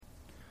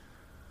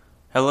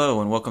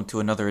Hello, and welcome to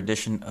another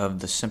edition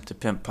of the Simp to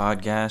Pimp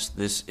podcast.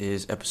 This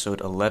is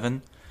episode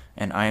 11,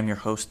 and I am your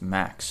host,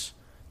 Max.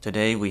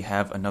 Today we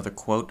have another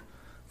quote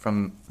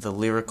from the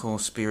lyrical,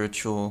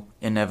 spiritual,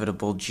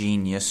 inevitable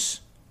genius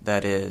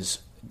that is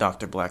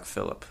Dr. Black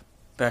Phillip.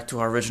 Back to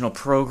our original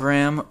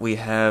program, we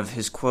have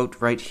his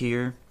quote right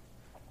here.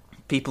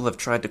 People have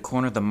tried to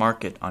corner the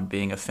market on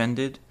being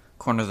offended,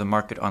 corner the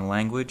market on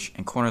language,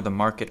 and corner the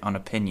market on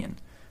opinion.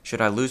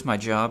 Should I lose my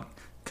job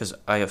because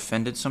I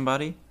offended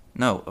somebody?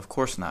 No, of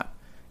course not.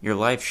 Your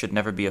life should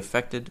never be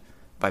affected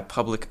by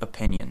public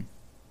opinion.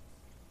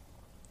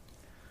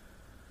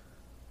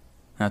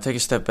 Now take a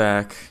step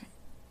back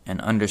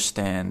and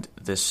understand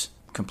this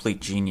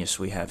complete genius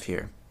we have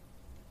here.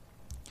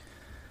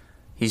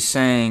 He's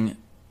saying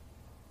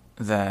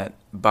that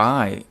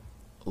by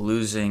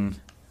losing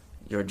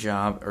your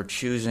job or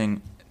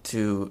choosing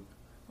to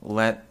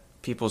let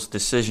people's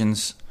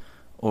decisions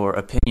or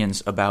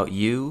opinions about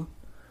you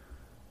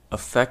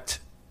affect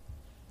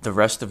the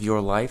rest of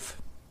your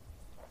life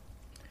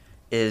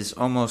is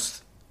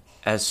almost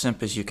as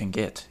simp as you can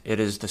get. It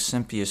is the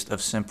simpiest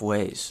of simp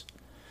ways.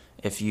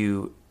 If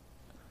you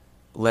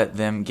let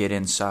them get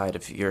inside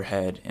of your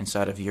head,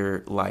 inside of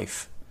your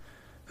life,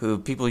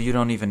 people you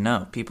don't even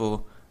know,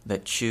 people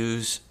that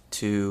choose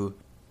to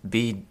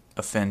be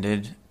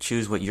offended,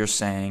 choose what you're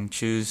saying,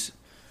 choose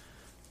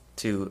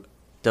to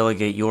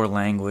delegate your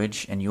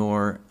language and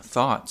your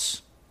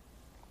thoughts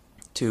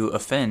to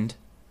offend,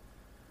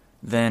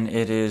 then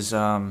it is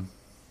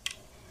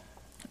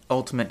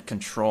ultimate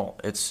control.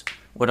 It's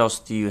what else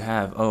do you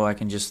have? Oh, I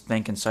can just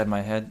think inside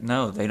my head.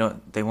 No, they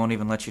don't. They won't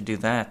even let you do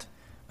that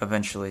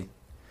eventually.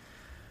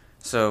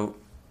 So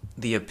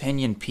the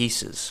opinion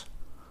pieces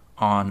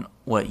on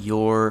what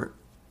your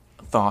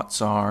thoughts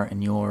are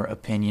and your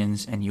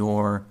opinions and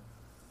your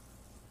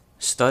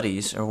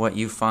studies or what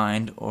you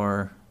find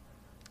or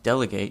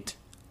delegate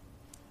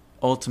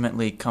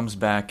ultimately comes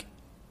back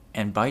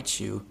and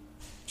bites you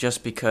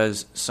just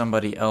because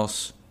somebody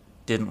else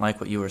didn't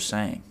like what you were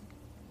saying.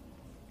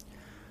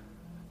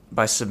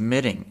 By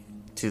submitting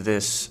to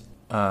this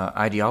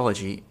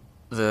ideology,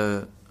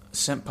 the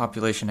simp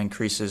population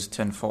increases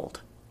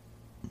tenfold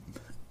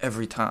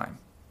every time.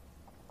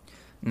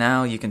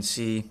 Now you can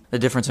see the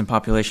difference in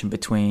population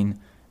between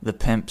the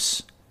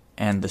pimps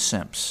and the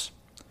simps.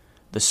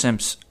 The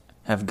simps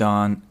have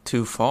gone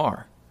too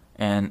far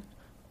and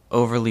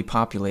overly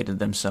populated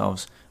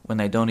themselves when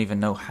they don't even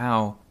know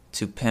how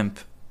to pimp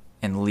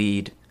and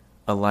lead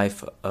a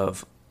life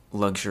of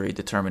luxury,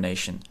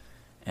 determination,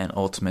 and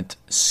ultimate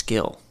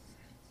skill.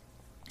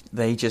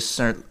 They just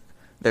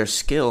their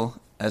skill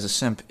as a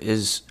simp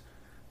is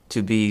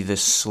to be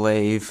this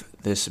slave,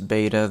 this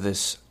beta,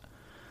 this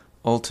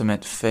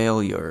ultimate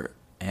failure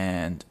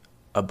and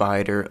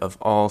abider of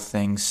all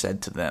things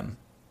said to them.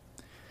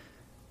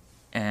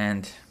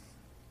 And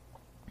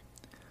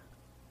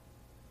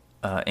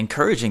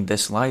encouraging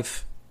this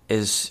life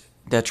is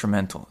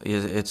detrimental.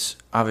 It's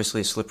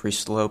obviously a slippery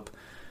slope,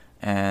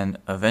 and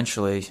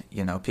eventually,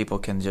 people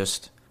can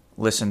just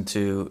listen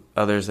to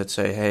others that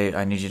say, hey,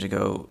 I need you to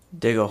go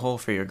dig a hole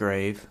for your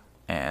grave,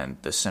 and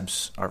the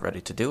simps are ready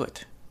to do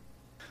it.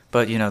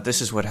 But,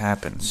 this is what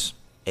happens.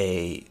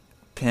 A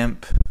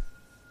pimp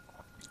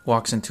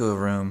walks into a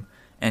room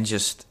and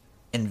just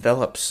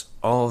envelops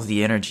all of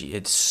the energy.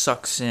 It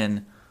sucks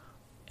in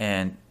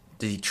and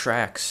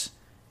detracts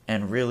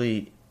and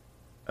really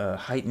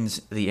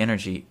heightens the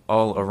energy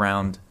all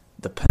around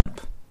the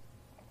pimp.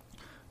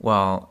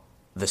 While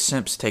the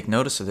simps take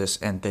notice of this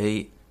and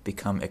they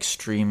become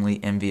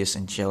extremely envious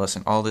and jealous,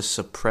 and all this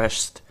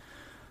suppressed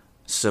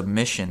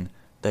submission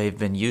they've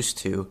been used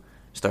to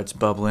starts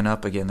bubbling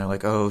up again. They're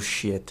like, oh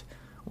shit,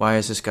 why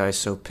is this guy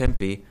so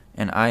pimpy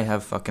and I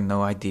have fucking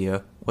no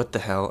idea what the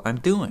hell I'm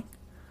doing?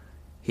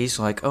 He's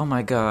like, oh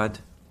my god,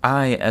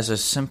 I as a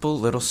simple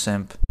little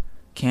simp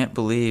can't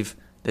believe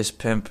this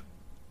pimp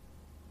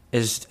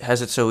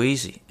has it so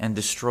easy and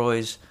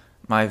destroys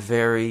my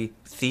very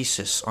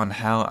thesis on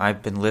how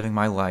I've been living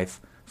my life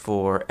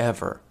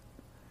forever.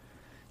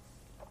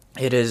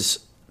 It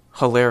is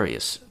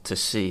hilarious to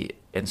see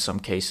in some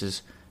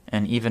cases,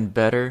 and even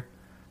better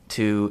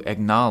to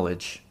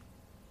acknowledge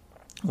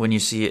when you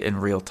see it in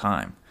real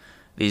time.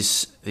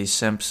 These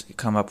simps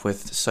come up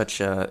with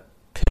such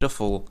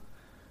pitiful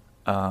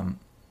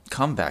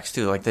comebacks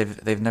too. Like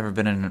they've never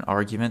been in an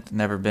argument,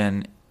 never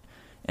been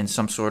in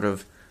some sort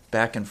of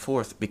back and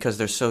forth, because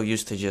they're so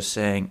used to just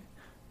saying,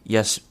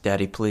 yes,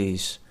 daddy,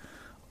 please,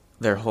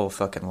 their whole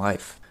fucking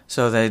life.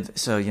 One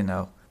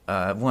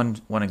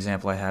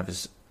example I have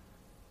is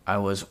I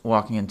was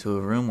walking into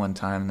a room one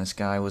time and this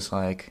guy was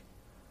like,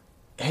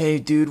 hey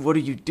dude, what are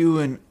you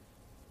doing?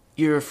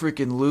 You're a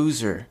freaking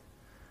loser.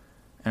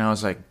 And I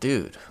was like,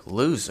 dude,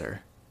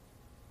 loser?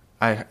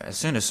 As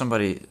soon as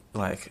somebody,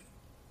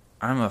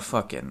 I'm a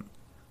fucking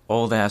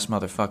old ass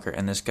motherfucker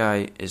and this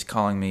guy is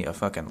calling me a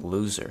fucking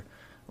loser,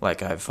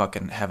 like I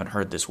fucking haven't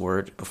heard this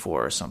word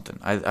before or something.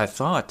 I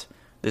thought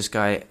this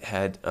guy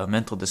had a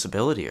mental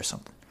disability or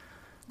something.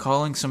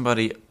 Calling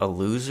somebody a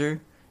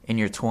loser in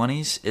your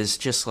 20s is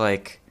just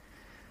like,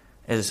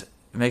 is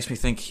it makes me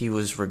think he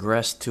was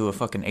regressed to a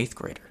fucking eighth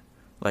grader.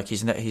 Like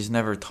he's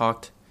never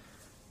talked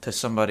to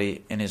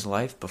somebody in his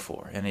life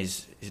before, and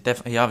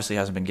he obviously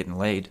hasn't been getting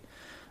laid.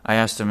 I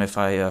asked him if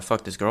I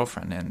fucked his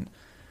girlfriend, and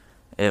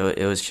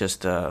it was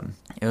just it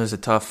was a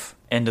tough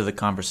end of the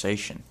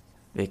conversation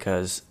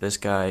because this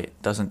guy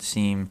doesn't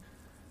seem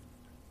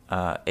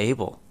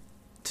able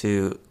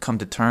to come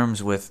to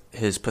terms with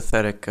his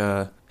pathetic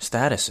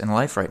status in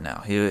life right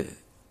now.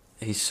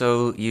 He's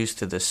so used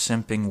to the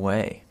simping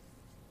way.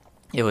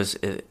 It was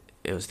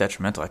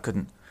detrimental. I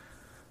couldn't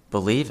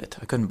believe it.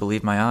 I couldn't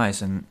believe my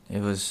eyes, and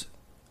it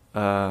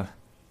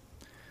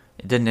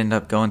didn't end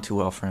up going too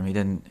well for him. He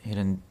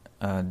didn't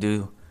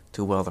do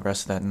too well the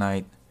rest of that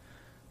night.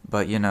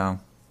 But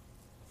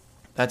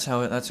that's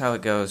how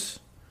it goes.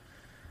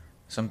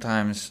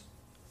 Sometimes,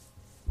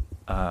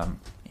 if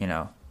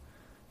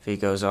he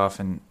goes off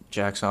and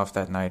jacks off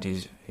that night,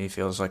 he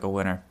feels like a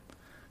winner.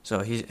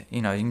 So you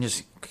can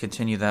just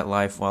continue that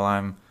life while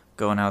I'm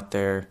going out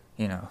there,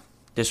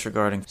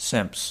 disregarding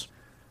simps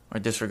or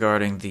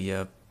disregarding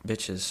the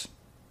bitches,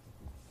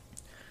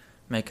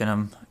 making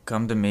them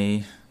come to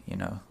me,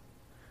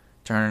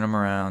 turning them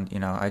around.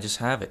 I just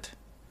have it.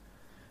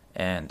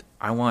 And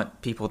I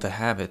want people to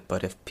have it,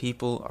 but if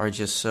people are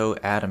just so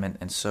adamant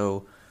and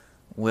so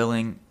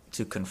willing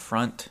to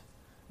confront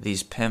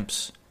these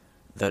pimps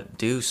that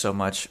do so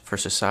much for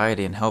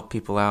society and help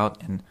people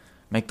out and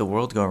make the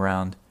world go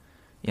round,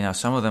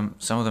 some of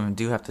them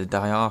do have to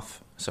die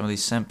off. Some of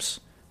these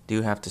simps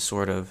do have to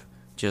sort of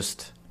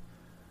just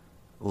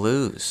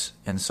lose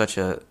in such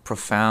a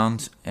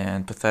profound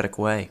and pathetic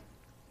way.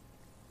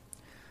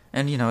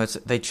 And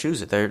they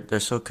choose it. They're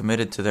so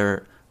committed to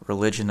their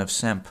religion of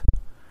simp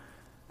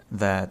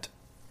that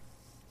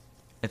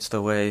it's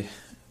the way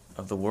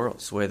of the world.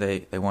 It's the way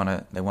they want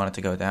it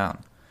to go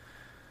down.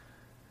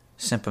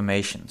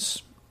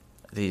 Simpimations,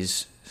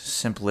 these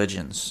simp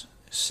religions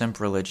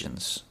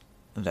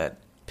that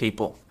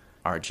people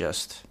are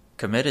just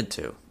committed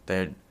to.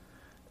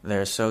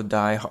 They're so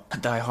die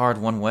hard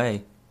one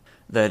way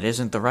that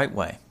isn't the right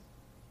way.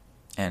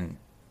 And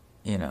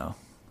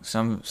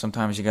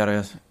sometimes you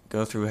gotta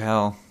go through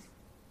hell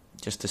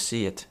just to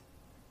see it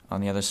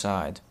on the other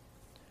side.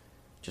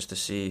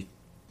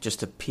 Just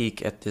to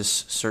peek at this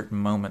certain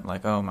moment,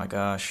 like, oh my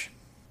gosh,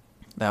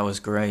 that was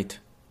great.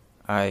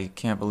 I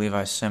can't believe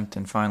I simped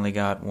and finally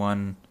got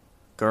one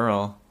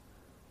girl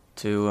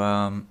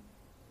to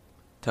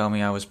tell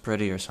me I was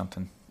pretty or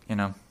something.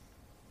 I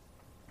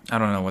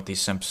don't know what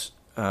these simps,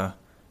 how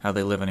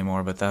they live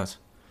anymore, but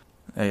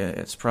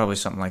it's probably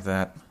something like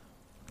that.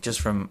 Just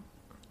from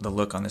the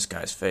look on this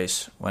guy's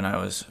face when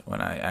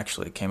I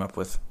actually came up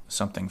with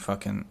something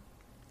fucking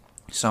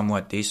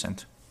somewhat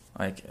decent,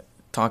 like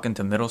talking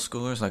to middle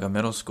schoolers, like a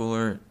middle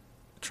schooler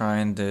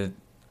trying to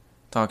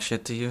talk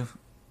shit to you.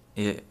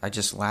 I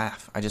just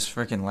laugh. I just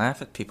freaking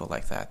laugh at people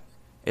like that.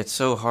 It's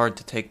so hard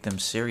to take them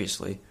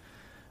seriously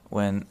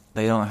when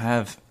they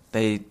have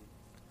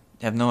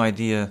no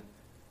idea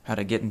how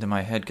to get into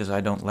my head because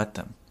I don't let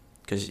them.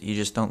 Because you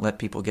just don't let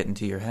people get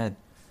into your head.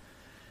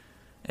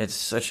 It's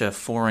such a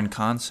foreign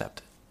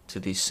concept to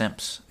these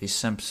simps. These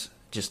simps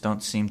just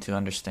don't seem to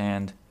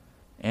understand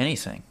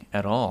anything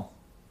at all,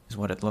 is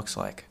what it looks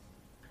like.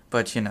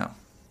 But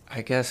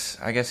I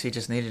guess he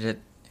just needed it.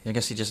 I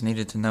guess he just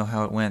needed to know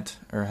how it went,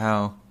 or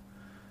how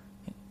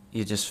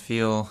you just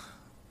feel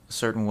a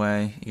certain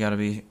way. You gotta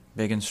be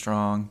big and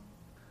strong.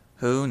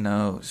 Who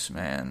knows,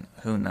 man?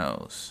 Who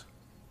knows?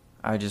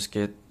 I just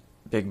get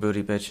big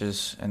booty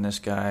bitches, and this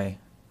guy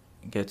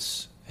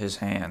gets his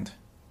hand.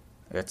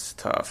 It's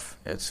tough.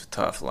 It's a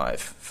tough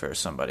life for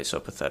somebody so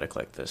pathetic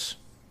like this.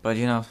 But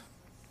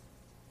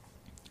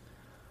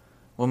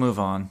we'll move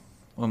on.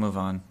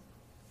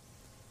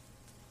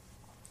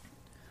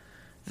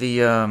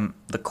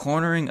 The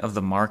cornering of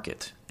the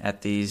market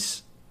at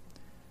these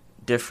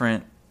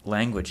different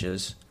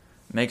languages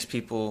makes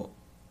people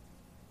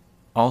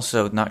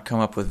also not come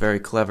up with very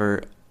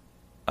clever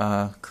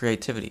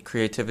creativity.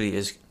 Creativity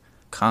is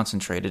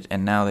concentrated,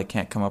 and now they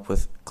can't come up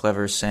with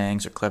clever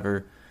sayings or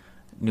clever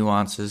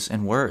nuances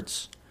and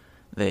words.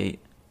 They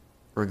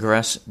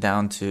regress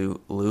down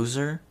to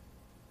loser.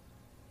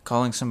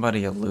 Calling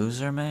somebody a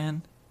loser,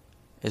 man?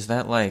 Is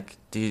that like,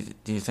 do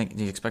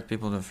you expect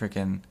people to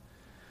freaking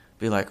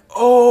be like,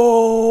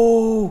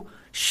 oh,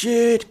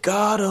 shit,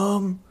 got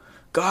him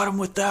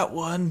with that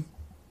one?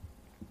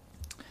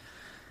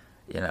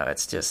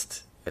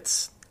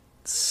 It's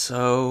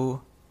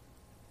so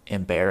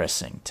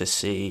embarrassing to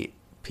see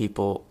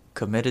people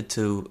committed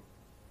to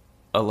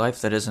a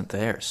life that isn't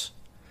theirs.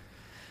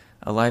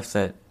 A life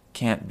that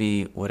can't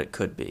be what it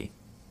could be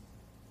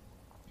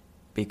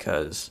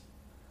because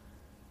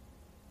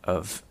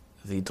of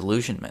the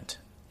delusionment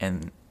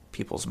in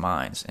people's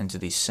minds into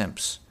these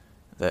simps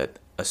that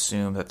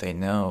assume that they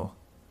know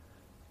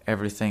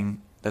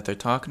everything that they're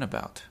talking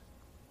about.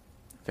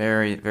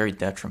 Very, very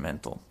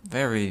detrimental.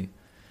 Very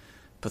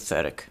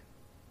pathetic.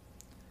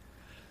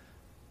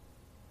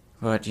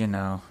 But,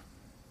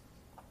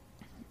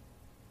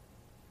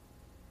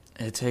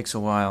 It takes a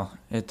while.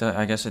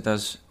 I guess it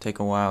does take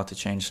a while to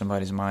change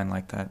somebody's mind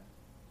like that.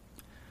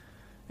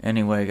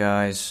 Anyway,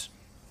 guys,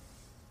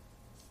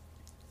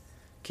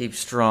 keep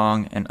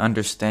strong and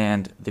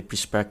understand the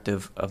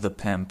perspective of the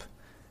pimp,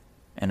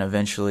 and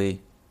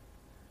eventually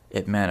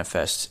it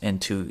manifests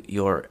into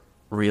your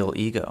real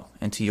ego,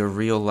 into your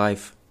real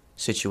life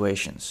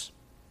situations.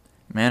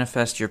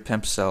 Manifest your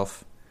pimp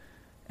self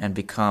and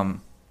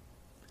become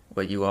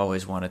what you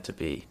always wanted to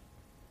be.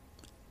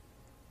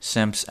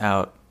 Simps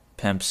out,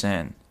 pimps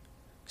in.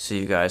 See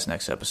you guys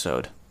next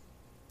episode.